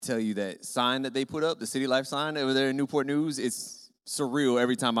tell you that sign that they put up, the City Life sign over there in Newport News, it's surreal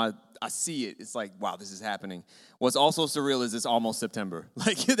every time I see it. It's like, wow, this is happening. What's also surreal is it's almost September.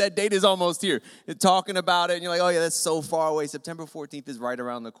 Like, that date is almost here. You're talking about it, and you're like, oh, yeah, that's so far away. September 14th is right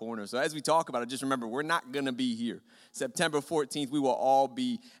around the corner. So as we talk about it, just remember, we're not going to be here. September 14th, we will all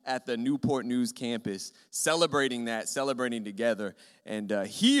be at the Newport News campus celebrating together. And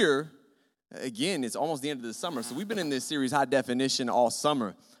here, again, it's almost the end of the summer. So we've been in this series, High Definition, all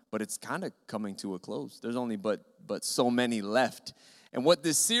summer, but it's kind of coming to a close. There's only but so many left. And what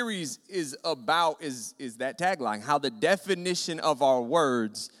this series is about is that tagline, how the definition of our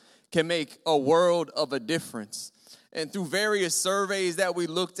words can make a world of a difference. And through various surveys that we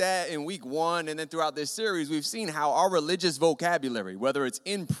looked at in week 1 and then throughout this series, we've seen how our religious vocabulary, whether it's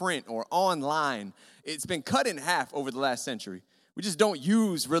in print or online, it's been cut in half over the last century. We just don't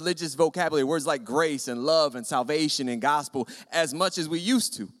use religious vocabulary, words like grace and love and salvation and gospel, as much as we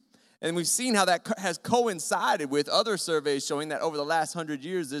used to. And we've seen how that has coincided with other surveys showing that over the last 100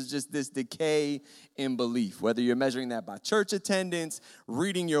 years, there's just this decay in belief. Whether you're measuring that by church attendance,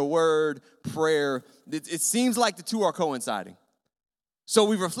 reading your word, prayer, it seems like the two are coinciding. So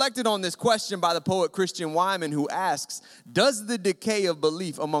we've reflected on this question by the poet Christian Wyman, who asks, does the decay of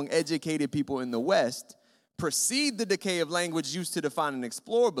belief among educated people in the West precede the decay of language used to define and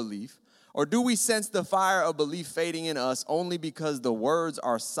explore belief? Or do we sense the fire of belief fading in us only because the words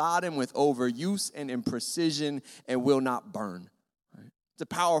are sodden with overuse and imprecision and will not burn? Right? It's a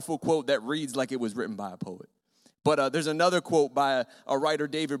powerful quote that reads like it was written by a poet. But there's another quote by a writer,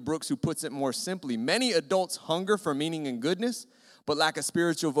 David Brooks, who puts it more simply. Many adults hunger for meaning and goodness, but lack a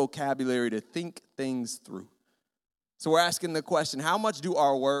spiritual vocabulary to think things through. So we're asking the question, how much do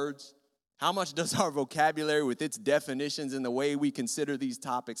our words, how much does our vocabulary with its definitions and the way we consider these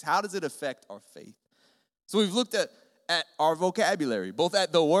topics, how does it affect our faith? So we've looked at our vocabulary, both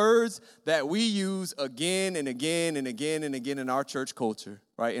at the words that we use again and again and again and again in our church culture,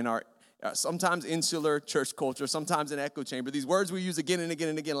 right? In our sometimes insular church culture, sometimes an echo chamber. These words we use again and again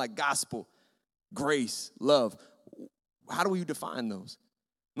and again, like gospel, grace, love. How do we define those?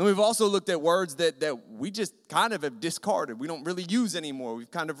 And we've also looked at words that we just kind of have discarded. We don't really use anymore.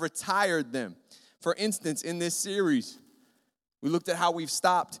 We've kind of retired them. For instance, in this series, we looked at how we've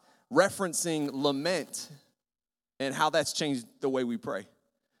stopped referencing lament and how that's changed the way we pray.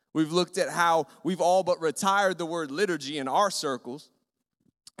 We've looked at how we've all but retired the word liturgy in our circles,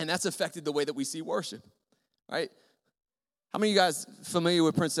 and that's affected the way that we see worship, right? How many of you guys familiar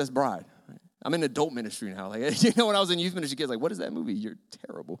with Princess Bride? I'm in adult ministry now. Like, you know, when I was in youth ministry, kids like, what is that movie? You're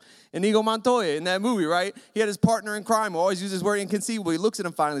terrible. Inigo Montoya in that movie, right? He had his partner in crime who always uses this word inconceivable. He looks at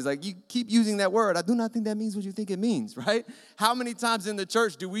him finally. He's like, you keep using that word. I do not think that means what you think it means, right? How many times in the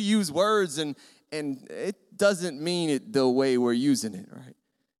church do we use words and it doesn't mean it the way we're using it, right?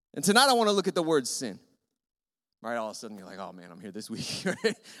 And tonight I want to look at the word sin, right? All of a sudden you're like, oh, man, I'm here this week, right?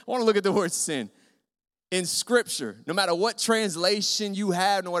 I want to look at the word sin. In Scripture, no matter what translation you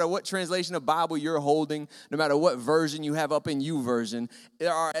have, no matter what translation of Bible you're holding, no matter what version you have up in YouVersion,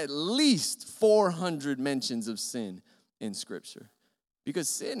 there are at least 400 mentions of sin in Scripture. Because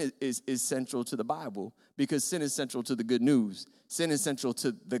sin is central to the Bible, because sin is central to the good news. Sin is central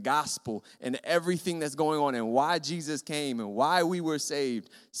to the gospel and everything that's going on and why Jesus came and why we were saved.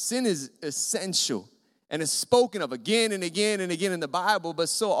 Sin is essential. And it's spoken of again and again and again in the Bible, but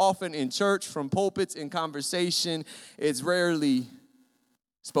so often in church, from pulpits, in conversation, it's rarely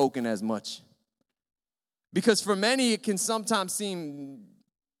spoken as much. Because for many, it can sometimes seem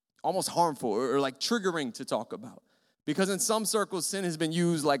almost harmful or like triggering to talk about. Because in some circles, sin has been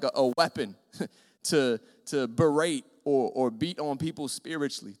used like a weapon to berate or beat on people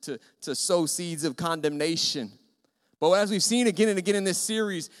spiritually, to sow seeds of condemnation. But as we've seen again and again in this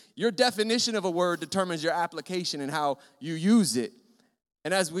series, your definition of a word determines your application and how you use it.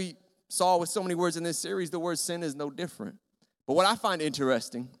 And as we saw with so many words in this series, the word sin is no different. But what I find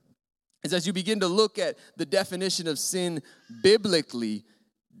interesting is as you begin to look at the definition of sin biblically,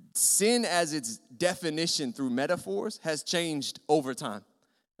 sin as its definition through metaphors has changed over time.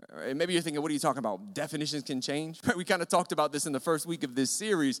 Right? Maybe you're thinking, what are you talking about? Definitions can change? We kind of talked about this in the first week of this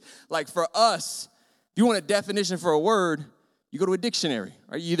series. Like for us, if you want a definition for a word, you go to a dictionary,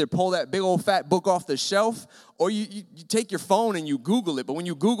 right? You either pull that big old fat book off the shelf or you take your phone and you Google it. But when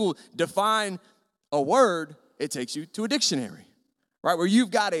you Google define a word, it takes you to a dictionary, right? Where you've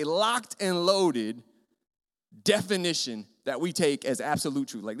got a locked and loaded definition that we take as absolute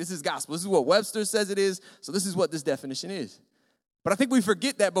truth. Like this is gospel. This is what Webster says it is. So this is what this definition is. But I think we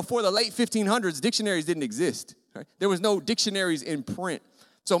forget that before the late 1500s, dictionaries didn't exist, right? There was no dictionaries in print.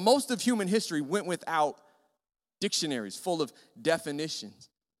 So most of human history went without dictionaries full of definitions.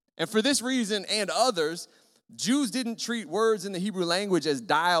 And for this reason and others, Jews didn't treat words in the Hebrew language as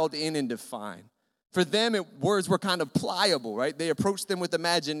dialed in and defined. For them, words were kind of pliable, right? They approached them with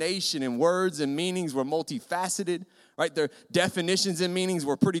imagination, and words and meanings were multifaceted, right? Their definitions and meanings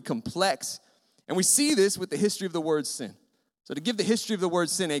were pretty complex. And we see this with the history of the word sin. So to give the history of the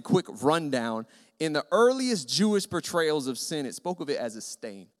word sin a quick rundown, in the earliest Jewish portrayals of sin, it spoke of it as a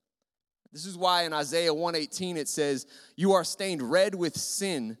stain. This is why in Isaiah 1:18 it says, "You are stained red with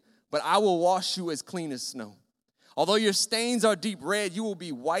sin, but I will wash you as clean as snow. Although your stains are deep red, you will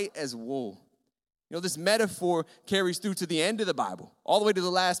be white as wool." You know, this metaphor carries through to the end of the Bible, all the way to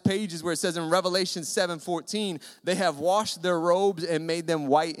the last pages where it says in Revelation 7:14, "They have washed their robes and made them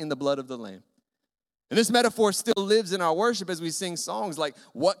white in the blood of the Lamb." And this metaphor still lives in our worship as we sing songs like,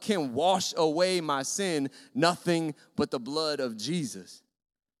 "What can wash away my sin? Nothing but the blood of Jesus."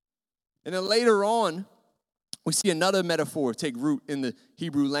 And then later on, we see another metaphor take root in the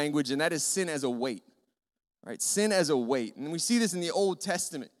Hebrew language, and that is sin as a weight, right? Sin as a weight. And we see this in the Old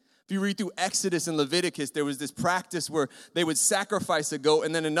Testament. If you read through Exodus and Leviticus, there was this practice where they would sacrifice a goat,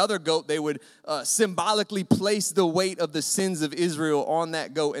 and then another goat, they would symbolically place the weight of the sins of Israel on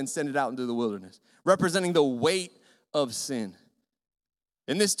that goat and send it out into the wilderness, representing the weight of sin.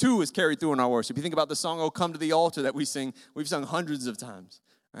 And this, too, is carried through in our worship. You think about the song, "Oh, Come to the Altar," that we sing. We've sung hundreds of times,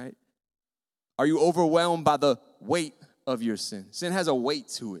 right? Are you overwhelmed by the weight of your sin? Sin has a weight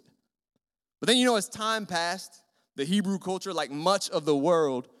to it. But then, as time passed, the Hebrew culture, like much of the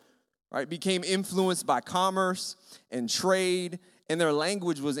world, right, became influenced by commerce and trade, and their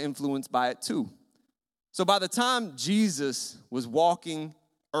language was influenced by it too. So by the time Jesus was walking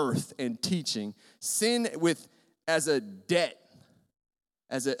earth and teaching, sin as a debt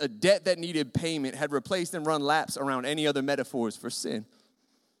that needed payment, had replaced and run laps around any other metaphors for sin.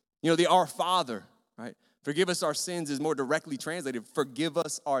 The Our Father, right? Forgive us our sins is more directly translated, forgive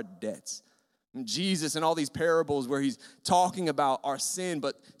us our debts. And Jesus in all these parables where he's talking about our sin,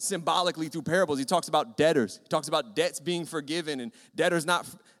 but symbolically through parables, he talks about debtors. He talks about debts being forgiven and debtors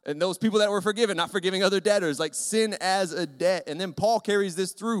and those people that were forgiven, not forgiving other debtors, like sin as a debt. And then Paul carries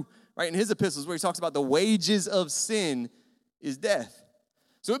this through, right, in his epistles where he talks about the wages of sin is death.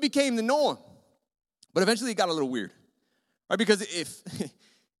 So it became the norm. But eventually it got a little weird, right? Because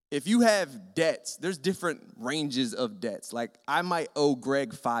if you have debts, there's different ranges of debts. Like I might owe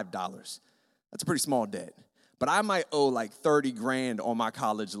Greg $5. That's a pretty small debt. But I might owe like 30 grand on my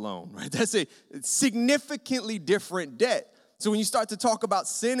college loan, right? That's a significantly different debt. So when you start to talk about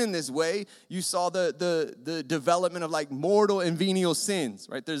sin in this way, you saw the development of like mortal and venial sins,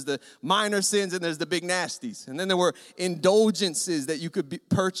 right? There's the minor sins and there's the big nasties. And then there were indulgences that you could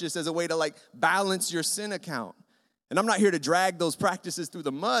purchase as a way to like balance your sin account. And I'm not here to drag those practices through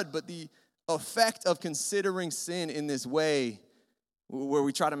the mud, but the effect of considering sin in this way, where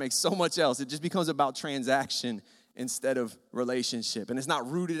we try to make so much else, it just becomes about transaction instead of relationship. And it's not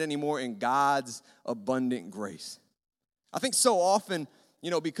rooted anymore in God's abundant grace. I think so often,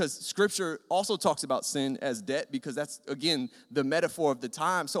 because Scripture also talks about sin as debt, because that's, again, the metaphor of the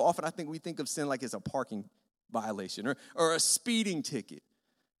time. So often I think we think of sin like it's a parking violation or a speeding ticket.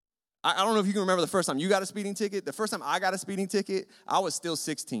 I don't know if you can remember the first time you got a speeding ticket. The first time I got a speeding ticket, I was still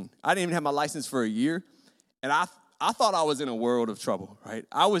 16. I didn't even have my license for a year. And I thought I was in a world of trouble, right?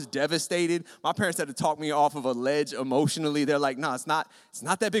 I was devastated. My parents had to talk me off of a ledge emotionally. They're like, "No, it's not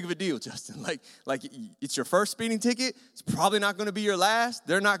that big of a deal, Justin. Like it's your first speeding ticket. It's probably not going to be your last.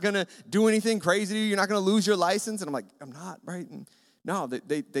 They're not going to do anything crazy to you. You're not going to lose your license." And I'm like, "I'm not, right?" And no,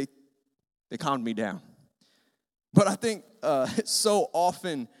 they calmed me down. But I think so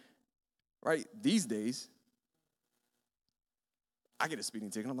often, right, these days, I get a speeding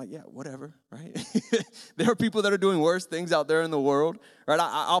ticket. I'm like, yeah, whatever, right? There are people that are doing worse things out there in the world, right?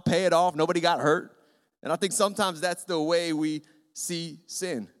 I'll pay it off. Nobody got hurt. And I think sometimes that's the way we see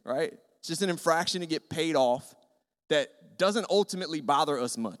sin, right? It's just an infraction to get paid off that doesn't ultimately bother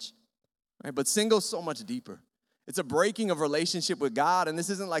us much, right? But sin goes so much deeper. It's a breaking of relationship with God, and this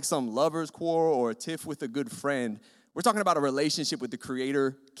isn't like some lover's quarrel or a tiff with a good friend. We're talking about a relationship with the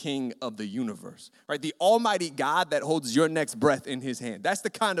creator, king of the universe, right? The almighty God that holds your next breath in his hand. That's the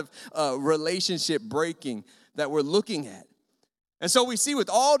kind of relationship breaking that we're looking at. And so we see with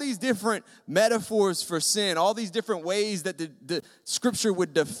all these different metaphors for sin, all these different ways that the Scripture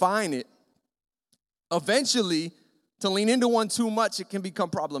would define it, eventually, to lean into one too much, it can become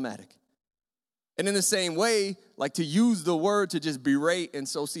problematic. And in the same way, like to use the word to just berate and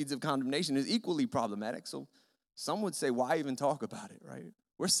sow seeds of condemnation is equally problematic. So some would say, why even talk about it, right?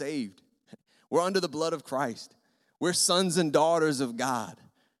 We're saved. We're under the blood of Christ. We're sons and daughters of God.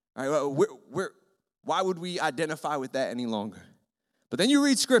 Right? Why would we identify with that any longer? But then you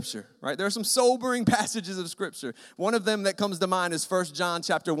read Scripture, right? There are some sobering passages of Scripture. One of them that comes to mind is 1 John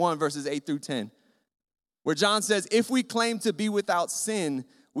chapter 1, verses 8 through 10, where John says, if we claim to be without sin,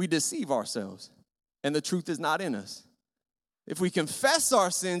 we deceive ourselves, and the truth is not in us. If we confess our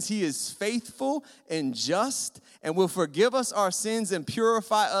sins, he is faithful and just and will forgive us our sins and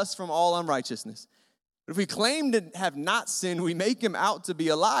purify us from all unrighteousness. But if we claim to have not sinned, we make him out to be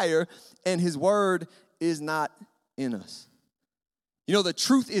a liar, and his word is not in us. You know, the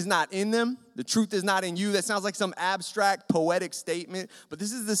truth is not in them. The truth is not in you. That sounds like some abstract, poetic statement, but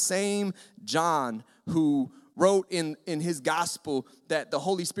this is the same John who wrote in his gospel that the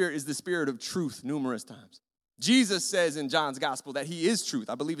Holy Spirit is the spirit of truth numerous times. Jesus says in John's gospel that he is truth.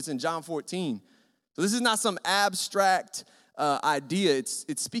 I believe it's in John 14. So this is not some abstract idea.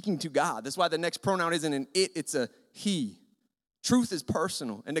 It's speaking to God. That's why the next pronoun isn't an it, it's a he. Truth is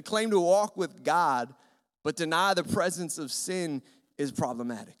personal. And to claim to walk with God but deny the presence of sin is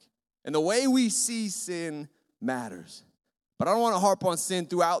problematic. And the way we see sin matters. But I don't want to harp on sin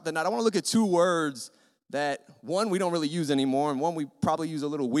throughout the night. I want to look at two words that, one, we don't really use anymore, and one we probably use a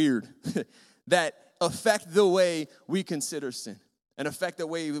little weird, that affect the way we consider sin and affect the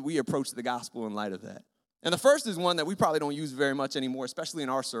way we approach the gospel in light of that. And the first is one that we probably don't use very much anymore, especially in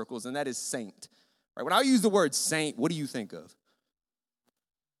our circles, and that is saint. Right? When I use the word saint, what do you think of?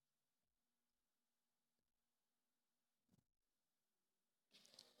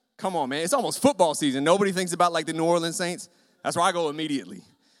 Come on, man. It's almost football season. Nobody thinks about like the New Orleans Saints. That's where I go immediately.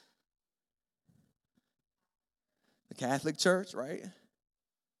 The Catholic Church, right?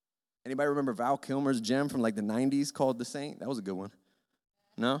 Anybody remember Val Kilmer's gem from like the 90s called The Saint? That was a good one.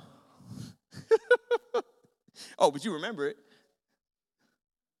 No? Oh, but you remember it.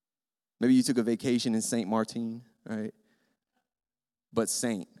 Maybe you took a vacation in St. Martin, right? But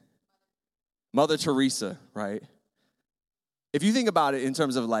saint. Mother Teresa, right? If you think about it in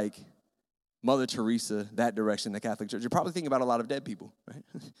terms of like Mother Teresa, that direction, the Catholic Church, you're probably thinking about a lot of dead people, right?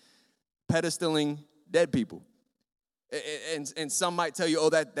 Pedestaling dead people. And some might tell you, oh,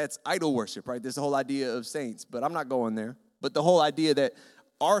 that's idol worship, right? There's the whole idea of saints, but I'm not going there. But the whole idea that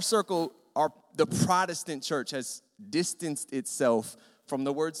our circle, the Protestant church has distanced itself from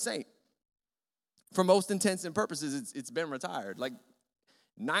the word saint. For most intents and purposes, it's been retired. Like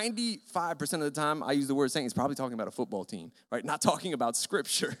 95% of the time I use the word saint, it's probably talking about a football team, right? Not talking about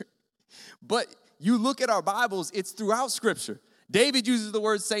Scripture. But you look at our Bibles, it's throughout Scripture. David uses the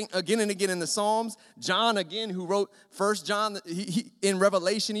word saint again and again in the Psalms. John, again, who wrote 1 John, he in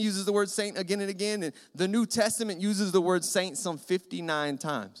Revelation, he uses the word saint again and again. And the New Testament uses the word saint some 59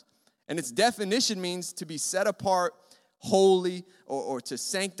 times. And its definition means to be set apart, holy, or to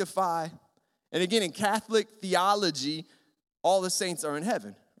sanctify. And again, in Catholic theology, all the saints are in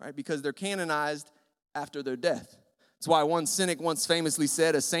heaven, right? Because they're canonized after their death. That's why one cynic once famously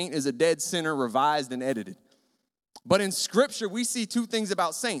said, a saint is a dead sinner revised and edited. But in Scripture, we see two things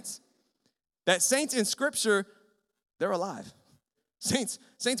about saints. That saints in Scripture, they're alive. Saints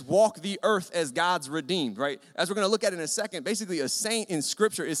walk the earth as God's redeemed, right? As we're going to look at in a second, basically a saint in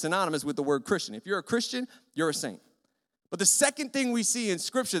Scripture is synonymous with the word Christian. If you're a Christian, you're a saint. But the second thing we see in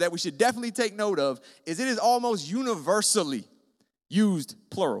Scripture that we should definitely take note of is it is almost universally used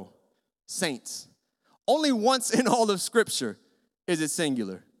plural, saints. Only once in all of Scripture is it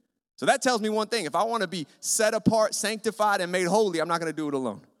singular. So that tells me one thing. If I want to be set apart, sanctified, and made holy, I'm not going to do it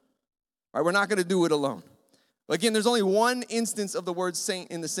alone. All right, we're not going to do it alone. Again, there's only one instance of the word saint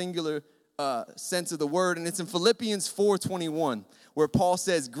in the singular sense of the word, and it's in Philippians 4:21, where Paul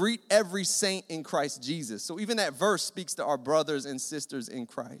says, greet every saint in Christ Jesus. So even that verse speaks to our brothers and sisters in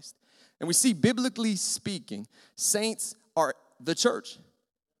Christ. And we see, biblically speaking, saints are the church.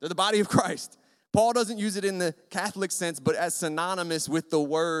 They're the body of Christ. Paul doesn't use it in the Catholic sense, but as synonymous with the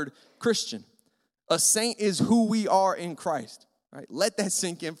word Christian. A saint is who we are in Christ. Right? Let that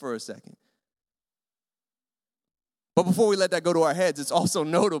sink in for a second. But before we let that go to our heads, it's also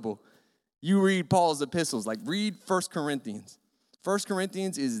notable. You read Paul's epistles, like read 1 Corinthians. 1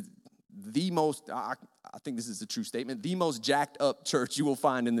 Corinthians is the most, I think this is a true statement, the most jacked up church you will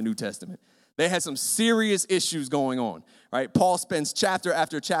find in the New Testament. They had some serious issues going on, right? Paul spends chapter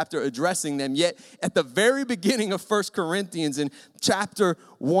after chapter addressing them, yet at the very beginning of 1 Corinthians, in chapter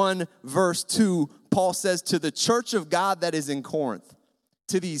 1, verse 2, Paul says, to the church of God that is in Corinth,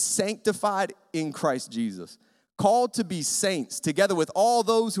 to these sanctified in Christ Jesus, called to be saints, together with all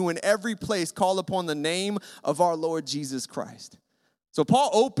those who in every place call upon the name of our Lord Jesus Christ. So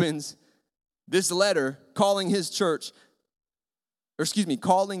Paul opens this letter calling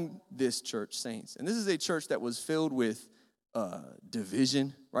calling this church saints. And this is a church that was filled with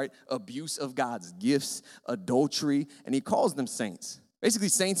division, right? Abuse of God's gifts, adultery, and he calls them saints. Basically,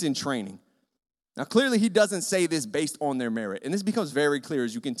 saints in training. Now, clearly, he doesn't say this based on their merit, and this becomes very clear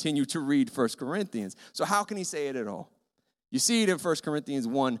as you continue to read 1 Corinthians. So how can he say it at all? You see it in 1 Corinthians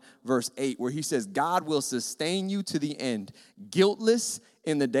 1, verse 8, where he says, God will sustain you to the end, guiltless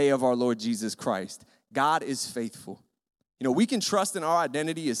in the day of our Lord Jesus Christ. God is faithful. You know, we can trust in our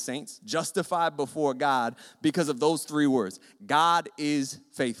identity as saints, justified before God because of those three words. God is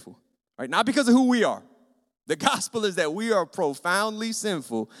faithful, right? Not because of who we are. The gospel is that we are profoundly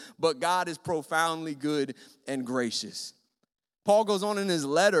sinful, but God is profoundly good and gracious. Paul goes on in his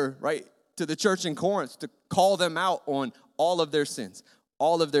letter, right, to the church in Corinth to call them out on all of their sins,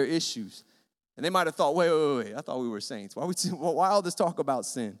 all of their issues. And they might have thought, wait, I thought we were saints. Why all this talk about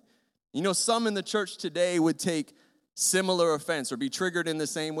sin? You know, some in the church today would take similar offense or be triggered in the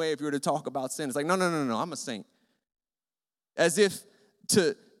same way if you were to talk about sin. It's like, no, I'm a saint. As if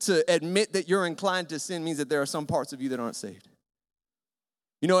to admit that you're inclined to sin means that there are some parts of you that aren't saved.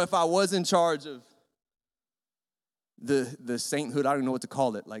 You know, if I was in charge of the sainthood, I don't know what to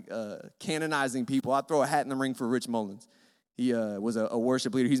call it, like canonizing people, I'd throw a hat in the ring for Rich Mullins. He was a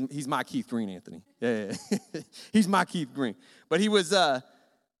worship leader. He's my Keith Green, Anthony. Yeah. He's my Keith Green. But he was a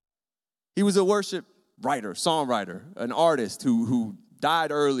worship writer, songwriter, an artist who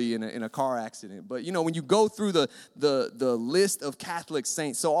died early in a car accident. But, you know, when you go through the list of Catholic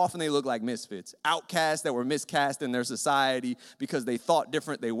saints, so often they look like misfits, outcasts that were miscast in their society because they thought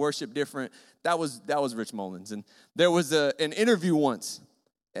different, they worshiped different. That was Rich Mullins. And there was an interview once,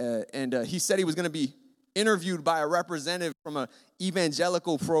 and he said he was going to be interviewed by a representative from an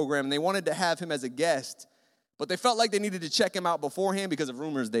evangelical program, and they wanted to have him as a guest, but they felt like they needed to check him out beforehand because of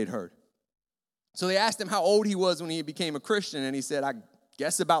rumors they'd heard. So they asked him how old he was when he became a Christian, and he said, I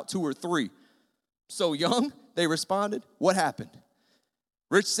guess about 2 or 3. So young, they responded. What happened?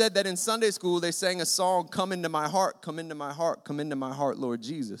 Rich said that in Sunday school, they sang a song, come into my heart, come into my heart, come into my heart, Lord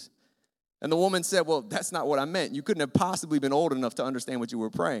Jesus. And the woman said, well, that's not what I meant. You couldn't have possibly been old enough to understand what you were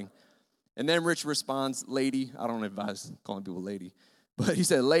praying. And then Rich responds, lady, I don't advise calling people lady, but he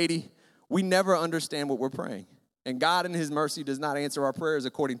said, lady, we never understand what we're praying. And God in his mercy does not answer our prayers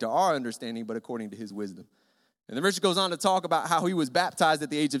according to our understanding, but according to his wisdom. And then Rich goes on to talk about how he was baptized at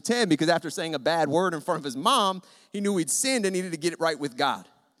the age of 10 because after saying a bad word in front of his mom, he knew he'd sinned and needed to get it right with God.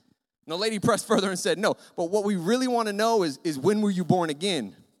 And the lady pressed further and said, no, but what we really want to know is when were you born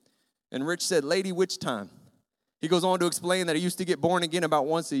again? And Rich said, lady, which time? He goes on to explain that he used to get born again about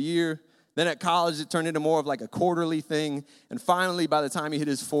once a year. Then at college, it turned into more of like a quarterly thing. And finally, by the time he hit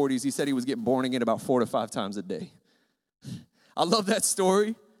his 40s, he said he was getting born again about 4 to 5 times a day. I love that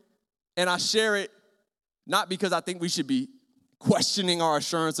story. And I share it not because I think we should be questioning our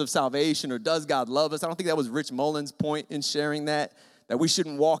assurance of salvation or does God love us. I don't think that was Rich Mullins' point in sharing that we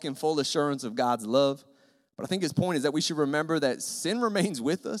shouldn't walk in full assurance of God's love. But I think his point is that we should remember that sin remains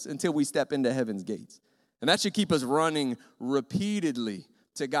with us until we step into heaven's gates. And that should keep us running repeatedly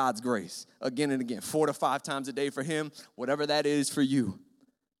to God's grace again and again, 4 to 5 times a day for him, whatever that is for you.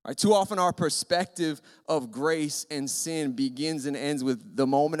 All right, too often our perspective of grace and sin begins and ends with the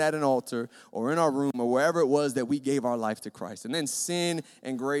moment at an altar or in our room or wherever it was that we gave our life to Christ. And then sin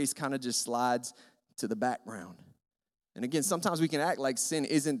and grace kind of just slides to the background. And again, sometimes we can act like sin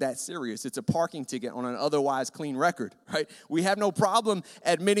isn't that serious. It's a parking ticket on an otherwise clean record, right? We have no problem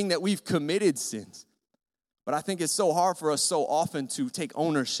admitting that we've committed sins. But I think it's so hard for us so often to take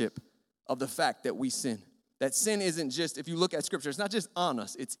ownership of the fact that we sin. That sin isn't just, if you look at Scripture, it's not just on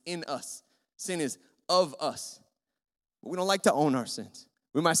us, it's in us. Sin is of us. But we don't like to own our sins.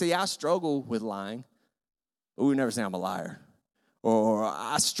 We might say, yeah, I struggle with lying, but we never say I'm a liar. Or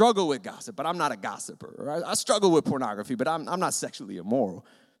I struggle with gossip, but I'm not a gossiper. Or I struggle with pornography, but I'm not sexually immoral.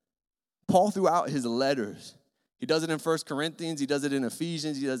 Paul, throughout his letters, he does it in 1 Corinthians, he does it in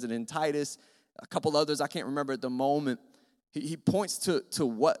Ephesians, he does it in Titus, a couple others I can't remember at the moment. He points to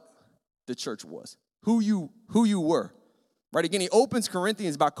what the church was, who you were. Right? Again, he opens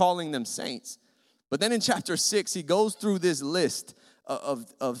Corinthians by calling them saints. But then in chapter 6, he goes through this list of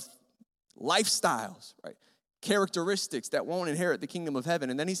lifestyles, right? Characteristics that won't inherit the kingdom of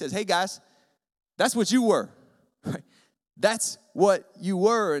heaven. And then he says, hey guys, that's what you were. Right? That's what you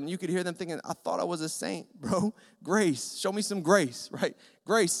were. And you could hear them thinking, I thought I was a saint, bro. Grace. Show me some grace, right?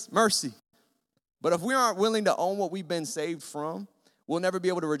 Grace, mercy. But if we aren't willing to own what we've been saved from, we'll never be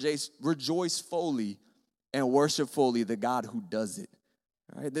able to rejoice fully and worship fully the God who does it.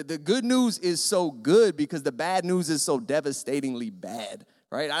 Right? The good news is so good because the bad news is so devastatingly bad.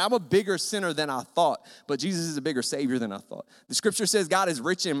 right? I'm a bigger sinner than I thought, but Jesus is a bigger Savior than I thought. The scripture says God is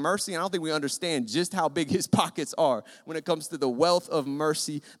rich in mercy, and I don't think we understand just how big his pockets are when it comes to the wealth of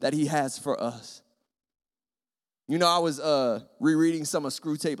mercy that he has for us. You know, I was rereading some of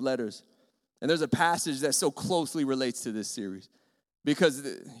Screw Tape Letters, and there's a passage that so closely relates to this series. Because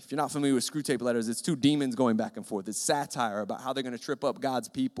if you're not familiar with Screw Tape Letters, it's two demons going back and forth. It's satire about how they're going to trip up God's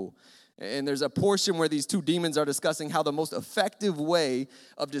people. And there's a portion where these two demons are discussing how the most effective way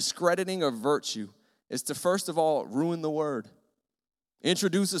of discrediting a virtue is to, first of all, ruin the word.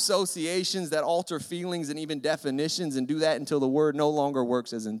 Introduce associations that alter feelings and even definitions, and do that until the word no longer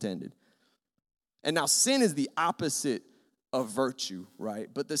works as intended. And now sin is the opposite of virtue, right?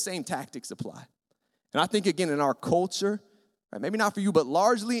 But the same tactics apply. And I think, again, in our culture, right, maybe not for you, but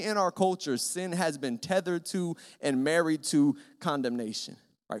largely in our culture, sin has been tethered to and married to condemnation,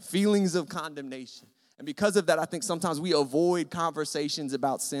 right? Feelings of condemnation. And because of that, I think sometimes we avoid conversations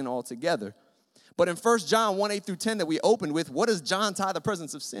about sin altogether. But in 1 John 1:8-10 that we opened with, what does John tie the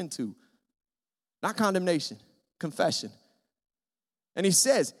presence of sin to? Not condemnation, confession. And he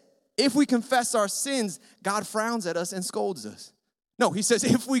says, if we confess our sins, God frowns at us and scolds us. No, he says,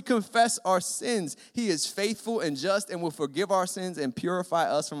 if we confess our sins, he is faithful and just and will forgive our sins and purify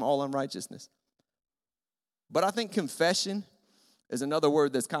us from all unrighteousness. But I think confession is another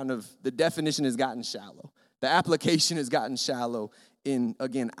word that's kind of, the definition has gotten shallow. The application has gotten shallow in,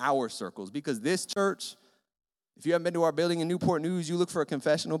 again, our circles. Because this church, if you haven't been to our building in Newport News, you look for a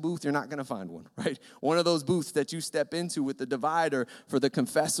confessional booth, you're not going to find one, right? One of those booths that you step into with the divider for the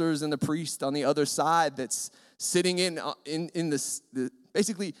confessors and the priest on the other side that's sitting in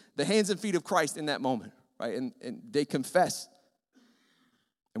basically the hands and feet of Christ in that moment, right? And they confess.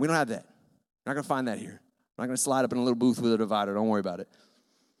 And we don't have that. We're not going to find that here. We're not going to slide up in a little booth with a divider. Don't worry about it.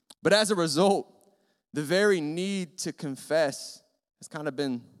 But as a result, the very need to confess has kind of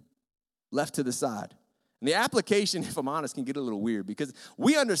been left to the side. And the application, if I'm honest, can get a little weird because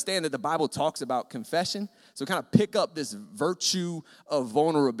we understand that the Bible talks about confession. So kind of pick up this virtue of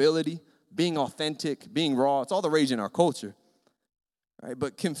vulnerability, being authentic, being raw. It's all the rage in our culture. Right?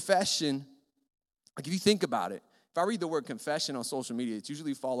 But confession, like if you think about it, if I read the word confession on social media, it's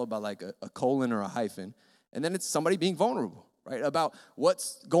usually followed by like a colon or a hyphen. And then it's somebody being vulnerable, right? About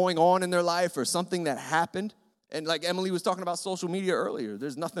what's going on in their life or something that happened. And like Emily was talking about social media earlier,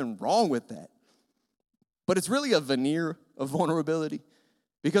 there's nothing wrong with that. But it's really a veneer of vulnerability.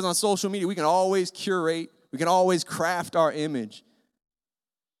 Because on social media, we can always curate. We can always craft our image.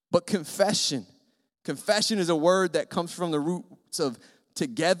 But confession is a word that comes from the roots of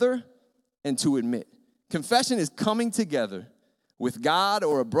together and to admit. Confession is coming together with God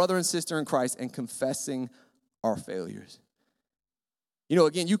or a brother and sister in Christ and confessing our failures. You know,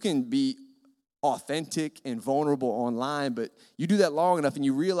 again, you can be authentic and vulnerable online, but you do that long enough and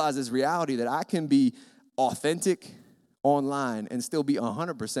you realize this reality that I can be authentic online and still be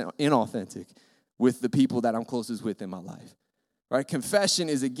 100% inauthentic with the people that I'm closest with in my life. Right? Confession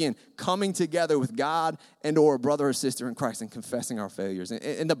is, again, coming together with God and or a brother or sister in Christ and confessing our failures.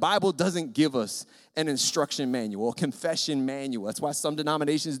 And the Bible doesn't give us an instruction manual, a confession manual. That's why some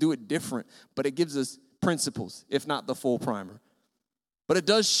denominations do it different, but it gives us principles, if not the full primer. But it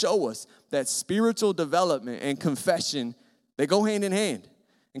does show us that spiritual development and confession, they go hand in hand.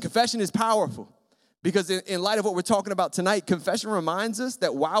 And confession is powerful because in light of what we're talking about tonight, confession reminds us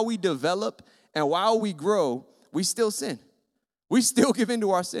that while we develop and while we grow, we still sin. We still give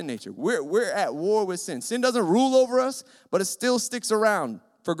into our sin nature. We're at war with sin. Sin doesn't rule over us, but it still sticks around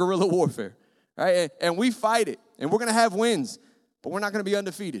for guerrilla warfare, right? And we fight it, and we're going to have wins, but we're not going to be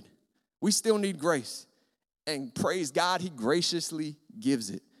undefeated. We still need grace. And praise God, he graciously gives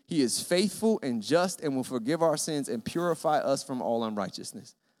it. He is faithful and just and will forgive our sins and purify us from all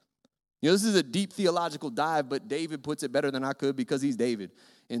unrighteousness. You know, this is a deep theological dive, but David puts it better than I could because he's David.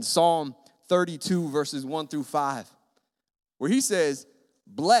 In Psalm 32, verses 1-5, where he says,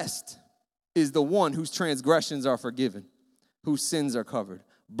 blessed is the one whose transgressions are forgiven, whose sins are covered.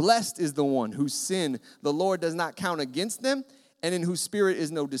 Blessed is the one whose sin the Lord does not count against them, and in whose spirit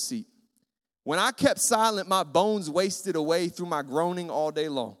is no deceit. When I kept silent, my bones wasted away through my groaning all day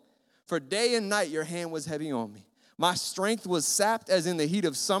long. For day and night your hand was heavy on me. My strength was sapped as in the heat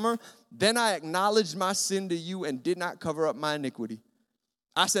of summer. Then I acknowledged my sin to you and did not cover up my iniquity.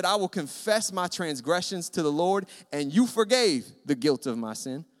 I said, I will confess my transgressions to the Lord, and you forgave the guilt of my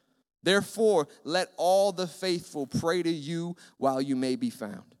sin. Therefore, let all the faithful pray to you while you may be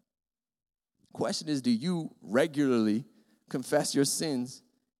found. Question is, do you regularly confess your sins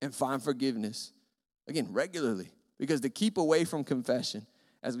and find forgiveness? Again, regularly. Because to keep away from confession,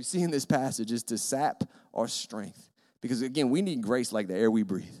 as we see in this passage, is to sap our strength, Because, again, we need grace like the air we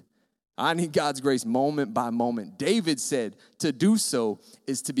breathe. I need God's grace moment by moment. David said to do so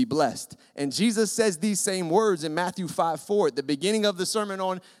is to be blessed. And Jesus says these same words in Matthew 5:4 at the beginning of the Sermon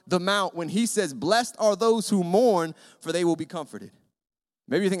on the Mount when he says, blessed are those who mourn, for they will be comforted.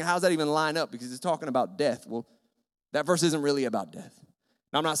 Maybe you're thinking, how's that even line up? Because it's talking about death. Well, that verse isn't really about death.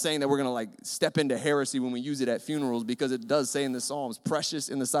 Now, I'm not saying that we're going to step into heresy when we use it at funerals, because it does say in the Psalms, precious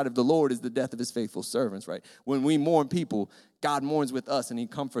in the sight of the Lord is the death of his faithful servants, right? When we mourn people, God mourns with us and he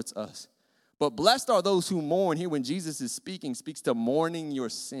comforts us. But blessed are those who mourn. Here, when Jesus is speaking, speaks to mourning your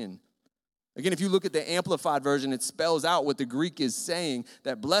sin. Again, if you look at the Amplified version, it spells out what the Greek is saying,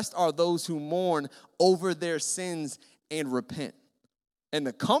 that blessed are those who mourn over their sins and repent. And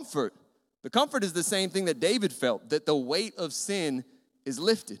the comfort is the same thing that David felt, that the weight of sin is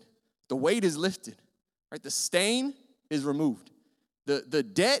lifted. The weight is lifted, right? The stain is removed. The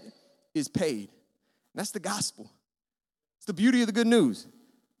debt is paid. And that's the gospel. It's the beauty of the good news.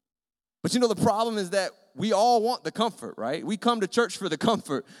 But the problem is that we all want the comfort, right? We come to church for the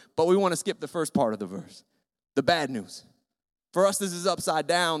comfort, but we want to skip the first part of the verse, the bad news. For us, this is upside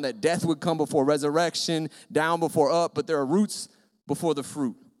down, that death would come before resurrection, down before up, but there are roots before the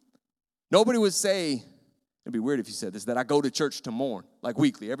fruit. Nobody would say, it'd be weird if you said this, that I go to church to mourn, like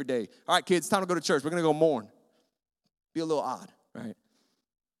weekly, every day. All right, kids, time to go to church. We're going to go mourn. Be a little odd, right?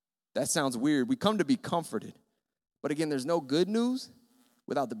 That sounds weird. We come to be comforted. But again, there's no good news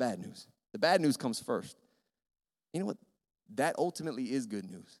without the bad news. The bad news comes first. You know what? That ultimately is good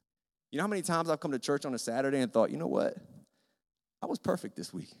news. You know how many times I've come to church on a Saturday and thought, you know what? I was perfect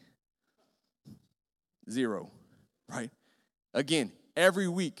this week. 0, right? Again, every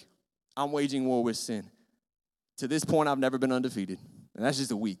week I'm waging war with sin. To this point, I've never been undefeated. And that's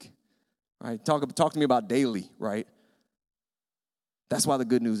just a week, right? Talk to me about daily, right? That's why the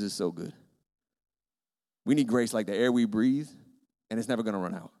good news is so good. We need grace like the air we breathe, and it's never going to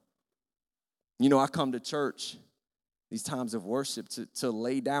run out. I come to church, these times of worship, to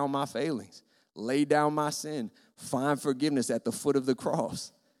lay down my failings, lay down my sin, find forgiveness at the foot of the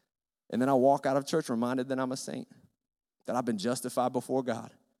cross. And then I walk out of church reminded that I'm a saint, that I've been justified before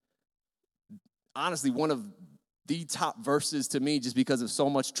God. Honestly, one of the top verses to me, just because of so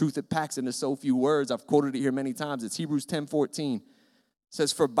much truth it packs into so few words, I've quoted it here many times. It's Hebrews 10:14. It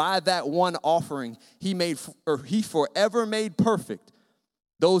says, for by that one offering, he forever made perfect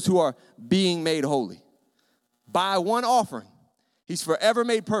those who are being made holy. By one offering, he's forever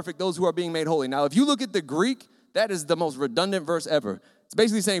made perfect those who are being made holy. Now, if you look at the Greek, that is the most redundant verse ever. It's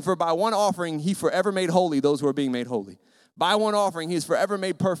basically saying, for by one offering, he forever made holy those who are being made holy. By one offering, he is forever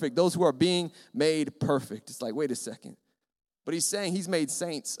made perfect those who are being made perfect. It's like, wait a second. But he's saying he's made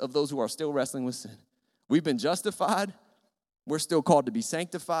saints of those who are still wrestling with sin. We've been justified. We're still called to be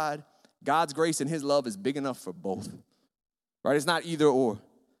sanctified. God's grace and his love is big enough for both, right? It's not either or.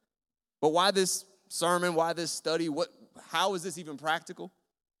 But why this sermon? Why this study? How is this even practical?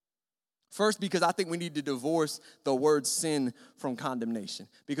 First, because I think we need to divorce the word sin from condemnation.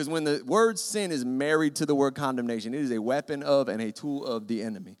 Because when the word sin is married to the word condemnation, it is a weapon of and a tool of the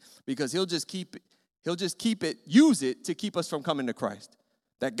enemy. Because he'll just use it to keep us from coming to Christ.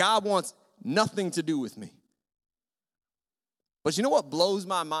 That God wants nothing to do with me. But you know what blows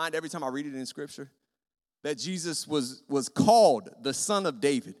my mind every time I read it in Scripture? That Jesus was called the Son of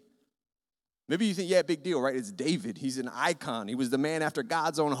David. Maybe you think, yeah, big deal, right? It's David. He's an icon. He was the man after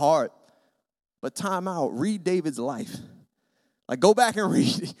God's own heart. But time out. Read David's life. Go back and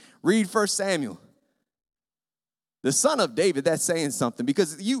read 1 Samuel. The son of David, that's saying something.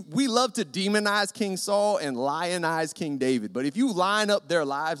 Because we love to demonize King Saul and lionize King David. But if you line up their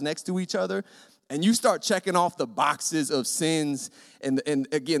lives next to each other and you start checking off the boxes of sins and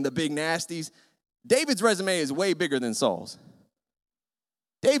again, the big nasties, David's resume is way bigger than Saul's.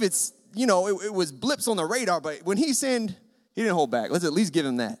 David's, it was blips on the radar, but when he sinned, he didn't hold back. Let's at least give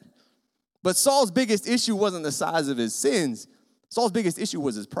him that. But Saul's biggest issue wasn't the size of his sins. Saul's biggest issue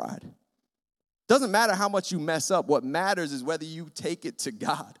was his pride. Doesn't matter how much you mess up. What matters is whether you take it to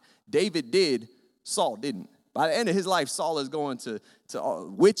God. David did. Saul didn't. By the end of his life, Saul is going to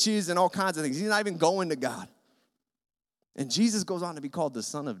witches and all kinds of things. He's not even going to God. And Jesus goes on to be called the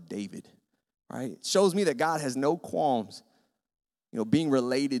Son of David, right? It shows me that God has no qualms, being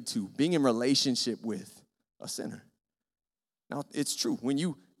related to, being in relationship with a sinner. Now, it's true. When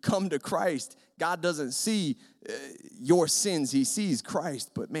you come to Christ, God doesn't see your sins. He sees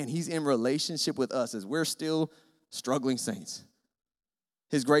Christ. But, man, he's in relationship with us as we're still struggling saints.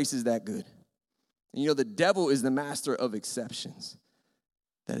 His grace is that good. And, the devil is the master of exceptions.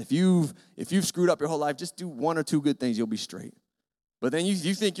 That if you've screwed up your whole life, just do one or two good things, you'll be straight. But then you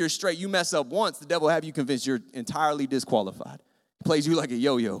think you're straight. You mess up once, the devil will have you convinced you're entirely disqualified. He plays you like a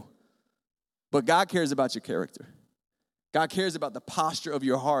yo-yo. But God cares about your character. God cares about the posture of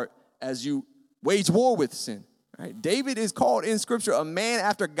your heart as you wage war with sin. Right? David is called in Scripture a man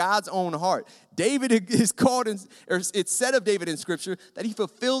after God's own heart. David is called, it's said of David in Scripture that he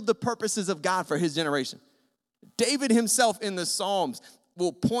fulfilled the purposes of God for his generation. David himself in the Psalms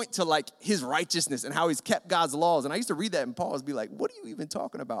will point to like his righteousness and how he's kept God's laws. And I used to read that and pause, be like, what are you even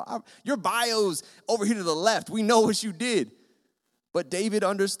talking about? Your bio's over here to the left. We know what you did. But David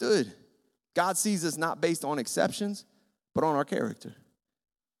understood. God sees us not based on exceptions, but on our character.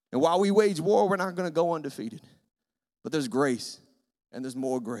 And while we wage war, we're not going to go undefeated. But there's grace, and there's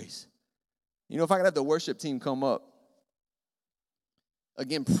more grace. You know, if I could have the worship team come up,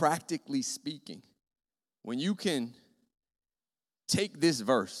 again, practically speaking, when you can take this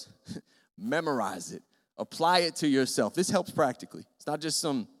verse, memorize it, apply it to yourself, this helps practically. It's not just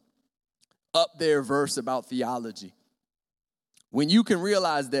some up there verse about theology. When you can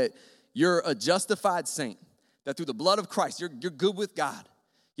realize that you're a justified saint, that through the blood of Christ, you're good with God,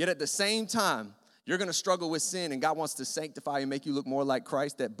 yet at the same time, you're going to struggle with sin, and God wants to sanctify you and make you look more like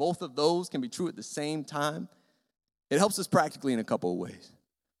Christ, that both of those can be true at the same time. It helps us practically in a couple of ways.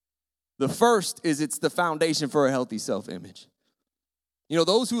 The first is it's the foundation for a healthy self-image. You know,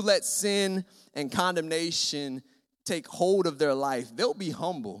 those who let sin and condemnation take hold of their life, they'll be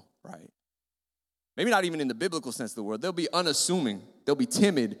humble, right? Maybe not even in the biblical sense of the word. They'll be unassuming. They'll be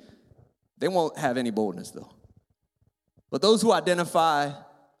timid. They won't have any boldness, though. But those who identify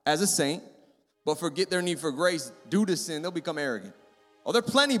as a saint, but forget their need for grace due to sin, they'll become arrogant. Oh, they're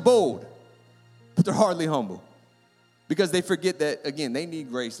plenty bold, but they're hardly humble. Because they forget that, again, they need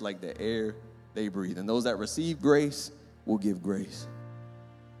grace like the air they breathe. And those that receive grace will give grace.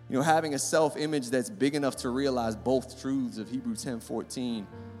 You know, having a self-image that's big enough to realize both truths of Hebrews 10:14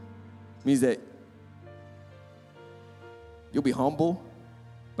 means that you'll be humble,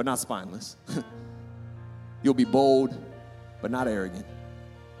 but not spineless. You'll be bold, but not arrogant.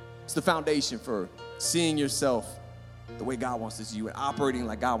 It's the foundation for seeing yourself the way God wants to see you and operating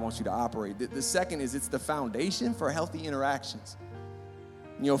like God wants you to operate. The second is it's the foundation for healthy interactions.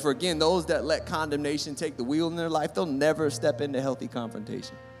 You know, for again, those that let condemnation take the wheel in their life, they'll never step into healthy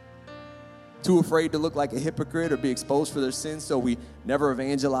confrontation. Too afraid to look like a hypocrite or be exposed for their sins, so we never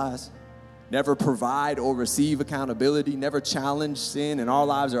evangelize, never provide or receive accountability, never challenge sin in our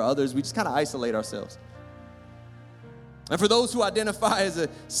lives or others. We just kind of isolate ourselves. And for those who identify as a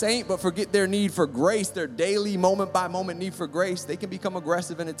saint but forget their need for grace, their daily moment-by-moment need for grace, they can become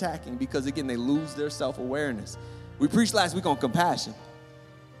aggressive and attacking because, again, they lose their self-awareness. We preached last week on compassion.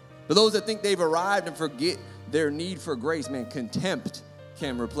 For those that think they've arrived and forget their need for grace, man, contempt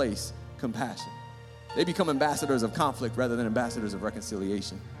can replace compassion. They become ambassadors of conflict rather than ambassadors of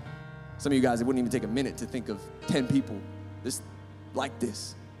reconciliation. Some of you guys, it wouldn't even take a minute to think of 10 people like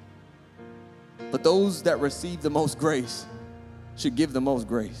this. But those that receive the most grace should give the most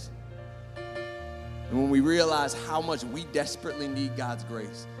grace. And when we realize how much we desperately need God's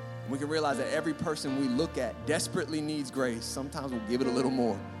grace, we can realize that every person we look at desperately needs grace, sometimes we'll give it a little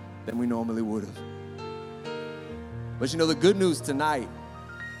more than we normally would have. But you know, the good news tonight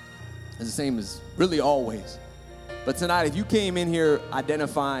is the same as really always. But tonight, if you came in here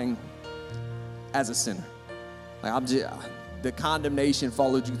identifying as a sinner, like the condemnation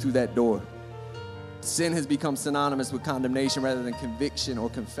followed you through that door. Sin has become synonymous with condemnation rather than conviction or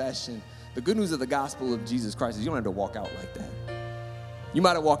confession. The good news of the gospel of Jesus Christ is you don't have to walk out like that. You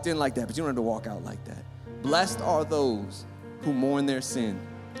might have walked in like that, but you don't have to walk out like that. Blessed are those who mourn their sin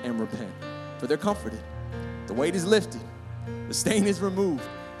and repent, for they're comforted. The weight is lifted. The stain is removed.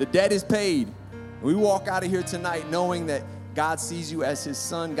 The debt is paid. We walk out of here tonight knowing that God sees you as his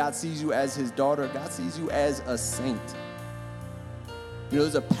son. God sees you as his daughter. God sees you as a saint. You know,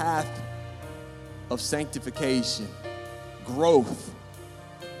 there's a path of sanctification, growth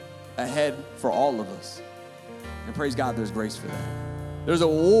ahead for all of us. And praise God, there's grace for that. There's a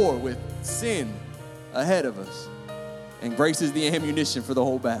war with sin ahead of us. And grace is the ammunition for the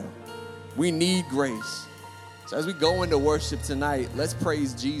whole battle. We need grace. So as we go into worship tonight, let's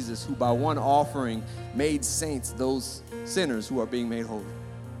praise Jesus, who by one offering made saints those sinners who are being made holy.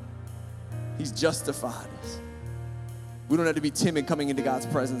 He's justified us. We don't have to be timid coming into God's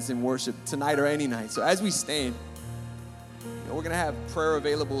presence in worship tonight or any night. So as we stand, we're going to have prayer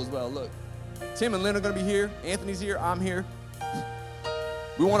available as well. Look, Tim and Lynn are going to be here. Anthony's here. I'm here.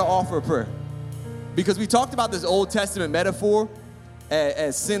 We want to offer a prayer. Because we talked about this Old Testament metaphor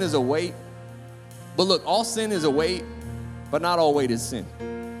as sin is a weight. But look, all sin is a weight, but not all weight is sin.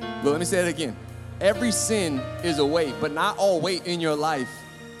 But let me say it again. Every sin is a weight, but not all weight in your life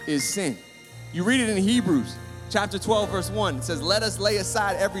is sin. You read it in Hebrews chapter 12, verse 1. It says, let us lay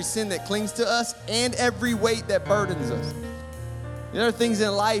aside every sin that clings to us and every weight that burdens us. There are things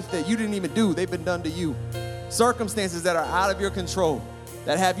in life that you didn't even do. They've been done to you. Circumstances that are out of your control,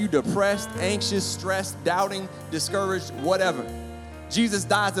 that have you depressed, anxious, stressed, doubting, discouraged, whatever. Jesus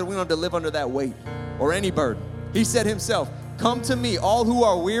died so that we don't have to live under that weight or any burden. He said himself, come to me, all who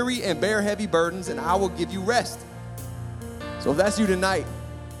are weary and bear heavy burdens, and I will give you rest. So if that's you tonight,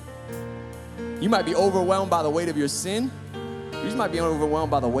 you might be overwhelmed by the weight of your sin. You just might be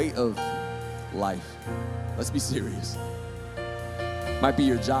overwhelmed by the weight of life. Let's be serious. Might be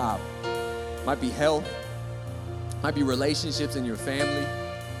your job. Might be health. Might be relationships in your family.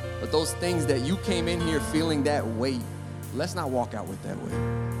 But those things that you came in here feeling that weight, let's not walk out with that weight.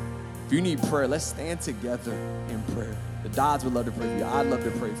 If you need prayer, let's stand together in prayer. The Dodds would love to pray for you. I'd love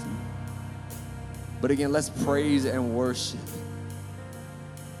to pray for you. But again, let's praise and worship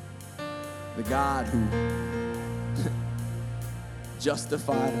the God who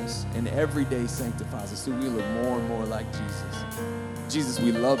justified us and every day sanctifies us so we look more and more like Jesus. Jesus,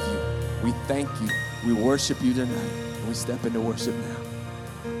 we love you. We thank you. We worship you tonight. And we step into worship now.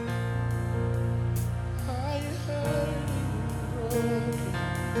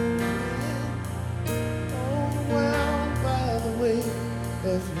 Overwhelmed by the weight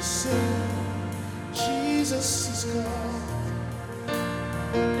of your sin, Jesus is gone.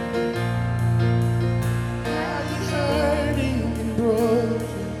 Are you hurting and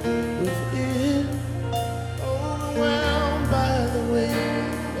broken within? Overwhelmed by the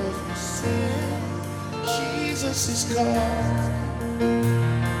weight of your sin, Jesus is gone.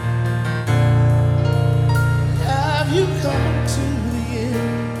 Have you come to the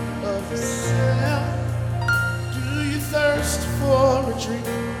end of yourself? Do you thirst for a drink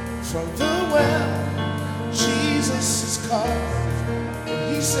from the well? Jesus is calling,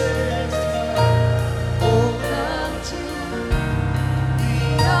 and he says, oh, come to the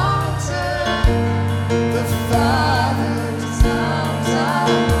altar. The Father's arms are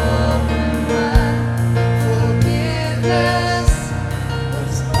open wide. Forgiveness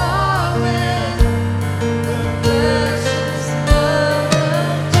was falling. The precious blood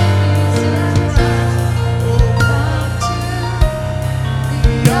of Jesus. Oh, come to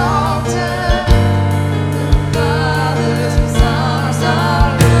the altar.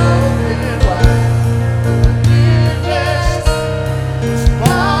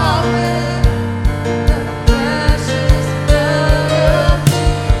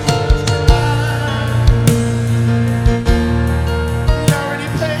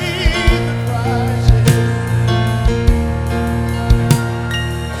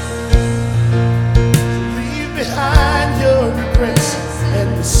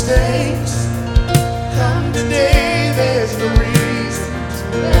 Mistakes. Come today, there's no reason to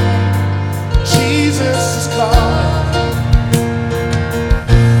wait. Jesus is calling.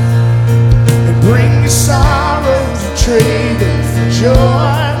 And bring your sorrows and trade them for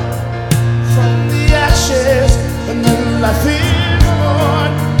joy. From the ashes, a new life is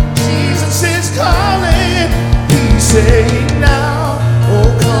born. Jesus is calling. He's saying now, oh,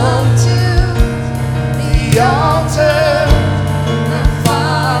 come to the altar.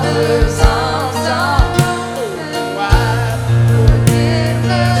 Father's arms are open wide.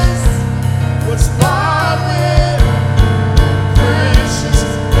 Forgiveness was bought with precious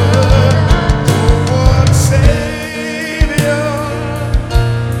blood. Oh, what a Savior!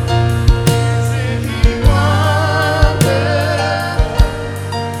 Isn't he wonderful?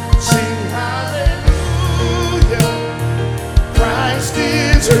 Sing hallelujah! Christ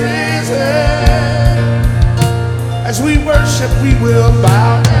is risen. As we worship, we will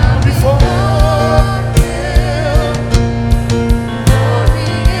bow down before Him, for He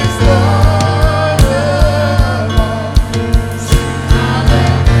is Lord of all. Sing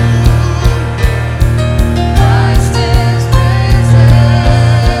hallelujah, Christ is risen.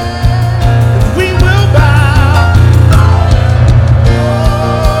 And we will bow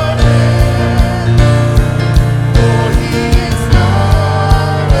before Him, for He is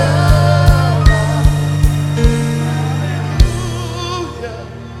Lord of all.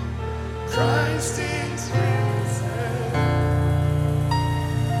 Christ is risen.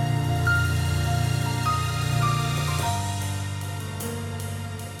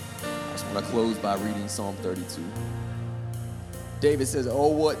 I just want to close by reading Psalm 32. David says, oh,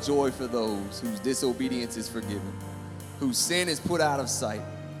 what joy for those whose disobedience is forgiven, whose sin is put out of sight.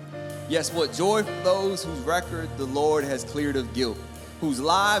 Yes, what joy for those whose record the Lord has cleared of guilt, whose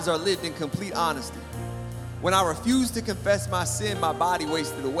lives are lived in complete honesty. When I refused to confess my sin, my body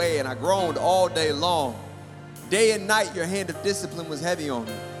wasted away, and I groaned all day long. Day and night, your hand of discipline was heavy on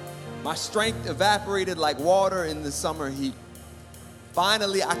me. My strength evaporated like water in the summer heat.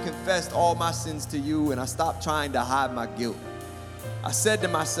 Finally, I confessed all my sins to you, and I stopped trying to hide my guilt. I said to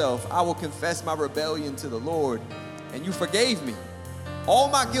myself, I will confess my rebellion to the Lord, and you forgave me. All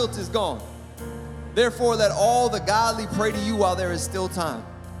my guilt is gone. Therefore, let all the godly pray to you while there is still time,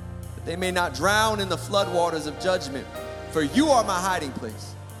 that they may not drown in the floodwaters of judgment. For you are my hiding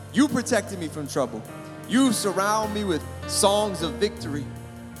place. You protected me from trouble. You surround me with songs of victory.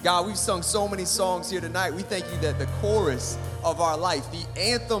 God, we've sung so many songs here tonight. We thank you that the chorus of our life, the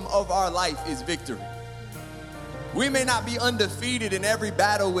anthem of our life is victory. We may not be undefeated in every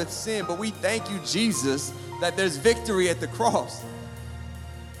battle with sin, but we thank you, Jesus, that there's victory at the cross.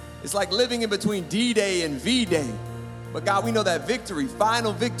 It's like living in between D-Day and V-Day. But God, we know that victory,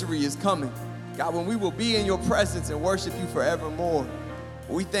 final victory is coming. God, when we will be in your presence and worship you forevermore.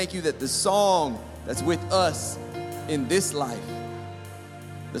 We thank you that the song that's with us in this life,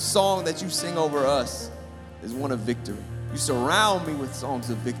 the song that you sing over us, is one of victory. You surround me with songs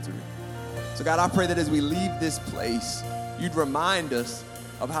of victory. So God, I pray that as we leave this place, you'd remind us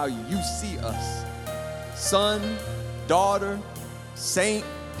of how you see us. Son, daughter, saint,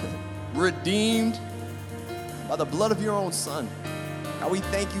 redeemed by the blood of your own Son. God, we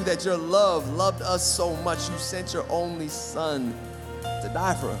thank you that your love loved us so much, you sent your only Son to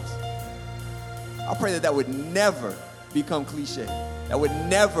die for us. I pray that that would never become cliche. That would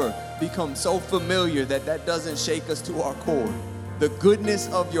never become so familiar that that doesn't shake us to our core. The goodness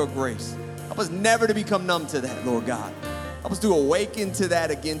of your grace. Help us never to become numb to that, Lord God. Help us to awaken to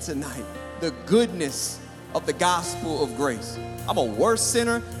that again tonight. The goodness of the gospel of grace. I'm a worse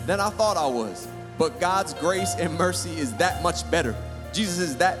sinner than I thought I was. But God's grace and mercy is that much better. Jesus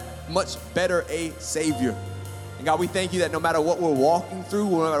is that much better a Savior. And God, we thank you that no matter what we're walking through,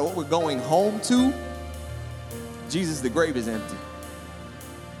 no matter what we're going home to, Jesus, the grave is empty.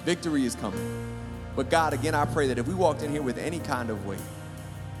 Victory is coming. But God, again, I pray that if we walked in here with any kind of weight,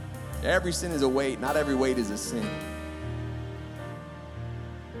 every sin is a weight, not every weight is a sin.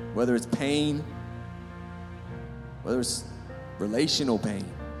 Whether it's pain, whether it's relational pain,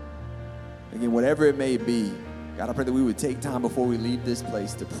 again, whatever it may be, God, I pray that we would take time before we leave this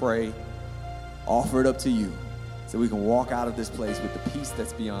place to pray, offer it up to you, so we can walk out of this place with the peace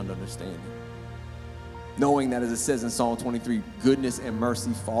that's beyond understanding. Knowing that, as it says in Psalm 23, goodness and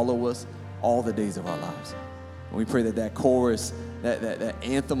mercy follow us all the days of our lives. And we pray that that chorus, that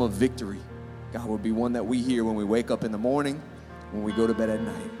anthem of victory, God, will be one that we hear when we wake up in the morning, when we go to bed at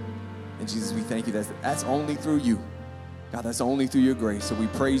night. And Jesus, we thank you that's only through you. God, that's only through your grace. So we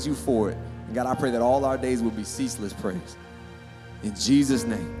praise you for it. And God, I pray that all our days will be ceaseless praise. In Jesus'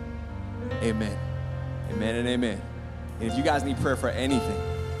 name, amen. Amen and amen. And if you guys need prayer for anything,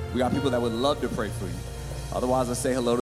 we got people that would love to pray for you. Otherwise, I say hello to